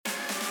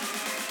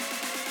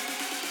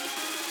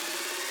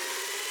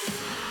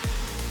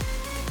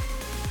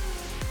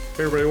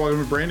Hey everybody, welcome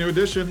to a brand new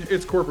edition.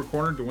 It's Corporate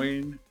Corner.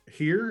 Dwayne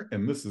here,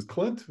 and this is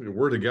Clint.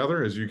 We're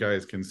together, as you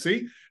guys can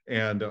see.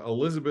 And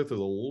Elizabeth is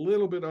a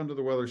little bit under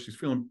the weather. She's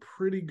feeling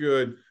pretty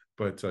good,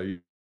 but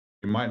you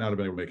might not have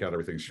been able to make out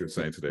everything she was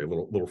saying today. A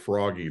little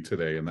froggy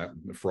today, and that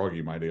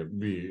froggy might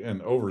be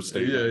an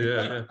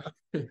overstatement.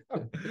 Yeah.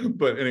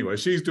 But anyway,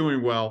 she's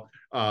doing well.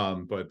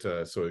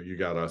 So you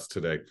got us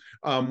today.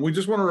 We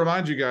just want to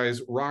remind you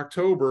guys,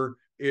 Rocktober.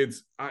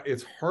 It's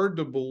hard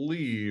to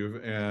believe,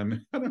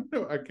 and I don't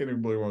know, I can't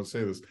even believe I want to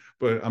say this,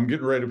 but I'm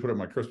getting ready to put up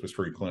my Christmas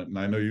tree, Clint, and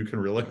I know you can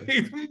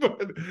relate.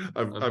 But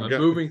I'm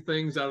moving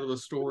things out of the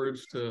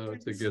storage to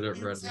get it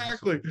ready.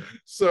 Exactly.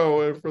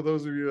 So for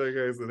those of you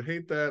guys that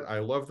hate that, I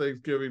love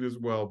Thanksgiving as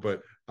well,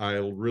 but I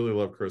really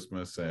love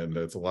Christmas, and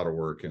it's a lot of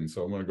work, and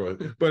so I'm going to go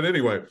ahead. But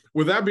anyway,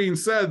 with that being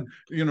said,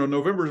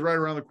 November is right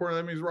around the corner.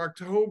 That means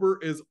October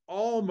is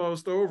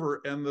almost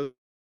over, and the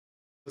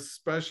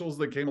specials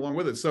that came along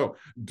with it. So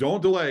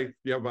don't delay.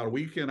 You have about a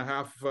week and a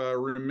half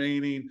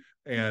remaining,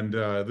 and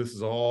this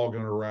is all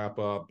going to wrap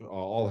up.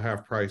 All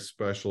half price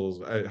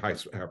specials,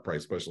 half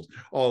price specials,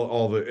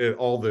 all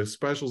the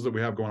specials that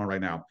we have going on right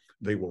now.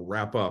 They will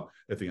wrap up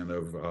at the end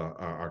of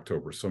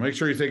October. So make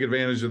sure you take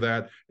advantage of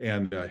that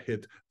and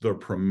hit the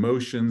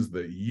promotions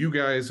that you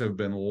guys have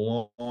been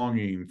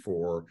longing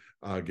for.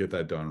 Get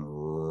that done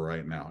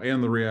right now,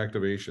 and the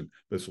reactivation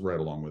that's right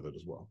along with it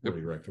as well. The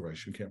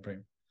reactivation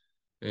campaign.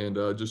 And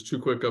just two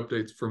quick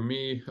updates from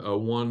me.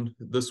 One,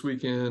 this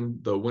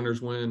weekend, the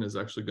Winners Win is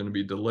actually going to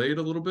be delayed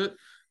a little bit.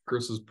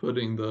 Chris is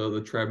putting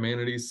the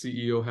Travmanities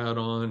CEO hat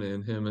on,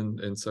 and him and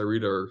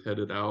Sarita are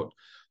headed out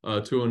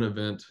to an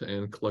event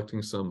and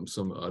collecting some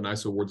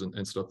nice awards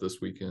and stuff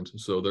this weekend.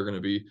 So they're going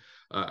to be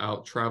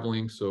out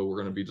traveling. So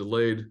we're going to be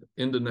delayed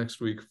into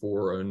next week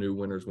for a new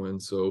Winners Win.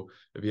 So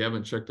if you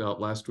haven't checked out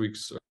last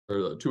week's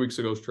or 2 weeks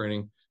ago's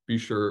training, be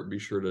sure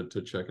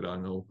to check it out.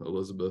 I know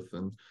Elizabeth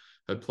and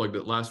had plugged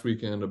it last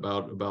weekend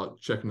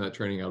about checking that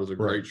training out. It was a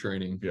great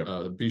training.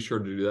 Yep. Be sure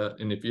to do that.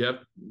 And if you have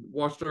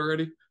watched it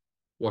already,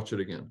 watch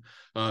it again.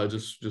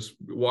 Just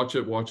watch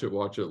it,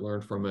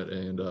 learn from it,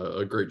 and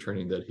a great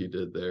training that he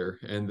did there.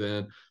 And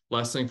then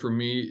last thing for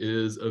me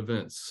is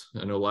events.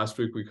 I know last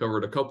week we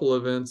covered a couple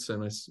events,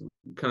 and I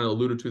kind of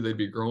alluded to they'd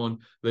be growing.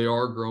 They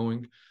are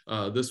growing.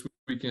 This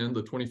weekend,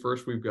 the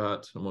 21st, we've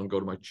got, I'm going to go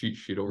to my cheat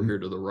sheet over here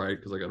to the right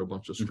because I got a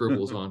bunch of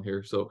scribbles on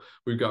here. So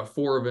we've got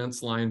 4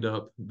 events lined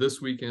up this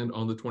weekend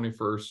on the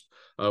 21st.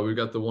 We've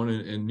got the one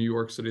in New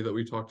York City that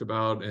we talked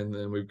about, and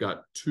then we've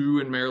got 2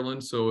 in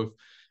Maryland. So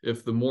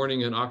if the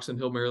morning in Oxon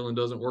Hill, Maryland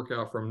doesn't work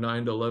out from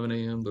 9 to 11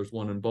 a.m., there's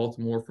one in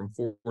Baltimore from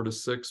 4 to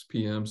 6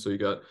 p.m. So you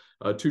got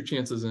 2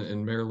 chances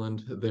in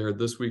Maryland there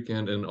this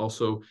weekend, and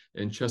also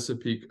in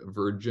Chesapeake,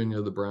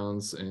 Virginia, the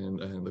Browns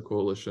and the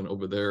coalition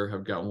over there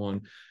have got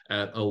one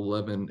at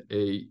 11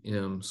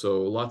 a.m.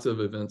 So lots of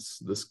events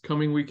this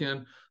coming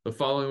weekend. The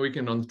following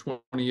weekend on the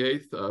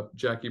 28th,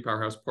 Jackie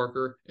Powerhouse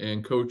Parker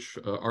and Coach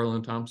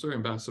Arlen Thompson,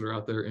 ambassador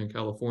out there in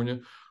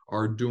California,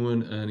 are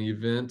doing an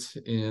event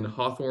in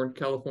Hawthorne,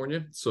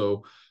 California.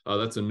 So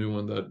that's a new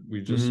one that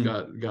we just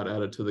got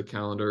added to the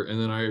calendar. And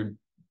then I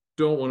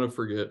don't want to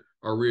forget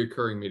our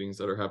reoccurring meetings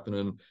that are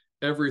happening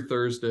every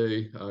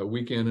Thursday,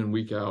 week in and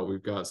week out.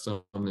 We've got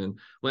some in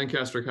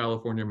Lancaster,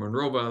 California,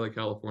 Monroe Valley,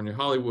 California,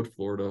 Hollywood,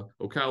 Florida,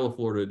 Ocala,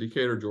 Florida,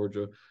 Decatur,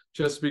 Georgia,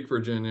 Chesapeake,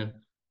 Virginia.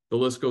 The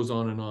list goes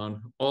on and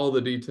on. All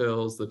the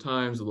details, the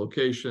times, the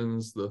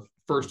locations, the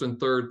first and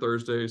third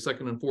Thursday,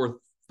 second and fourth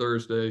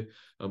Thursday.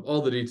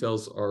 All the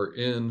details are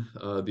in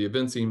the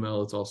events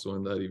email. It's also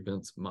in that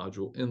events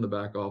module in the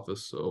back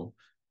office. So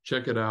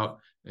check it out.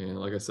 And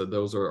like I said,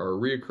 those are our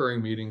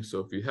reoccurring meetings.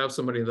 So if you have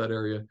somebody in that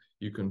area,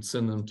 you can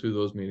send them to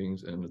those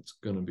meetings, and it's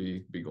going to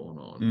be going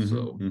on.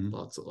 So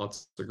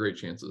lots of great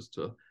chances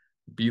to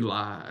be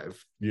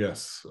live.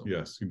 Yes.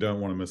 You don't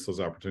want to miss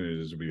those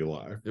opportunities to be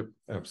live. Yep,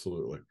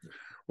 absolutely.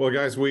 Well,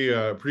 guys, we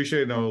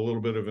appreciate a little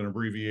bit of an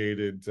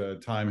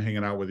abbreviated time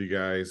hanging out with you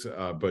guys.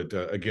 But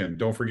again,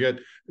 don't forget,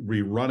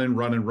 we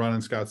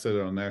running. Scott said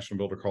it on National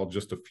Builder Call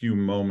just a few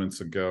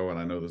moments ago, and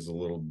I know this is a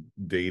little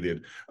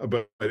dated,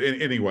 but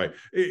anyway,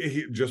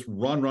 just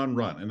run.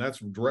 And that's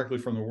directly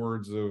from the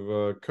words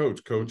of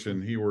Coach.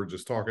 And he were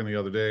just talking the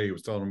other day. He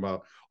was telling them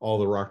about all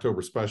the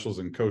Rocktober specials,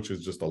 and Coach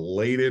is just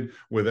elated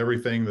with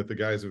everything that the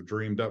guys have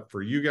dreamed up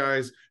for you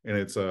guys. And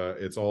it's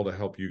all to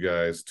help you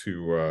guys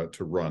to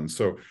run.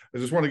 So I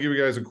just want to give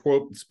you guys a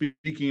quote,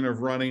 speaking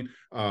of running,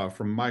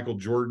 from Michael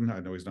Jordan. I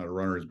know he's not a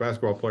runner, he's a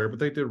basketball player, but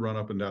they did run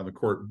up and down the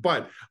court.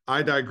 But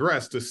I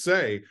digress to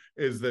say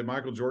is that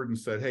Michael Jordan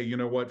said, hey, you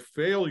know what?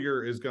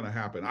 Failure is going to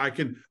happen. I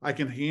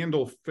can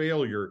handle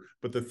failure,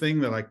 but the thing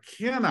that I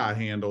cannot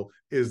handle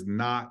is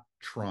not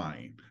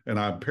trying. And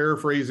I'm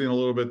paraphrasing a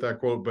little bit that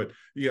quote, but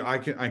yeah, I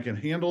can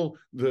handle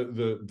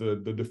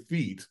the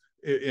defeat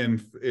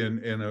in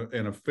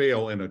a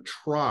fail, in a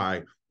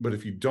try. But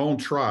if you don't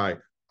try,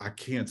 I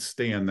can't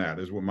stand that,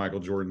 is what Michael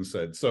Jordan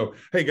said. So,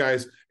 hey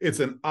guys, it's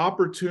an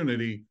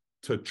opportunity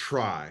to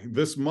try.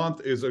 This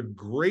month is a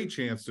great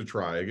chance to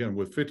try, again,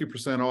 with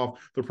 50% off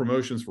the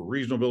promotions for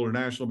regional builder,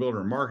 national builder,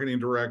 and marketing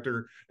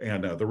director,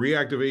 and the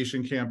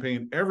reactivation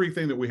campaign,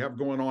 everything that we have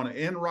going on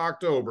in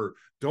Rocktober.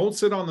 Don't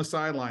sit on the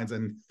sidelines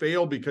and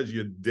fail because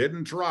you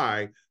didn't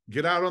try.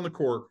 Get out on the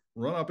court,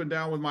 run up and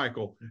down with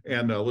Michael,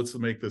 and let's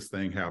make this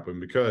thing happen,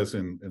 because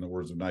in the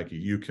words of Nike,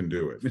 you can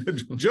do it.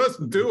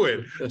 Just do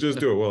it. Just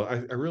do it. Well,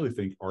 I really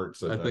think Art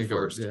said that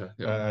first.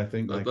 I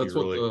think Nike that's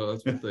what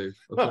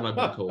I've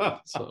been told.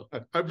 So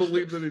I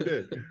believe that he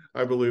did.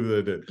 I believe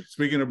that it did.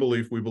 Speaking of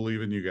belief, we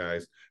believe in you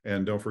guys.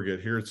 And don't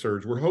forget, here at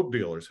Surge, we're hope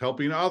dealers,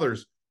 helping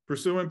others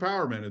pursue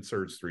empowerment at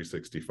Surge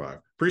 365.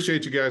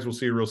 Appreciate you guys. We'll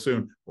see you real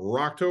soon.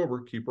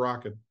 Rocktober. Keep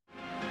rocking.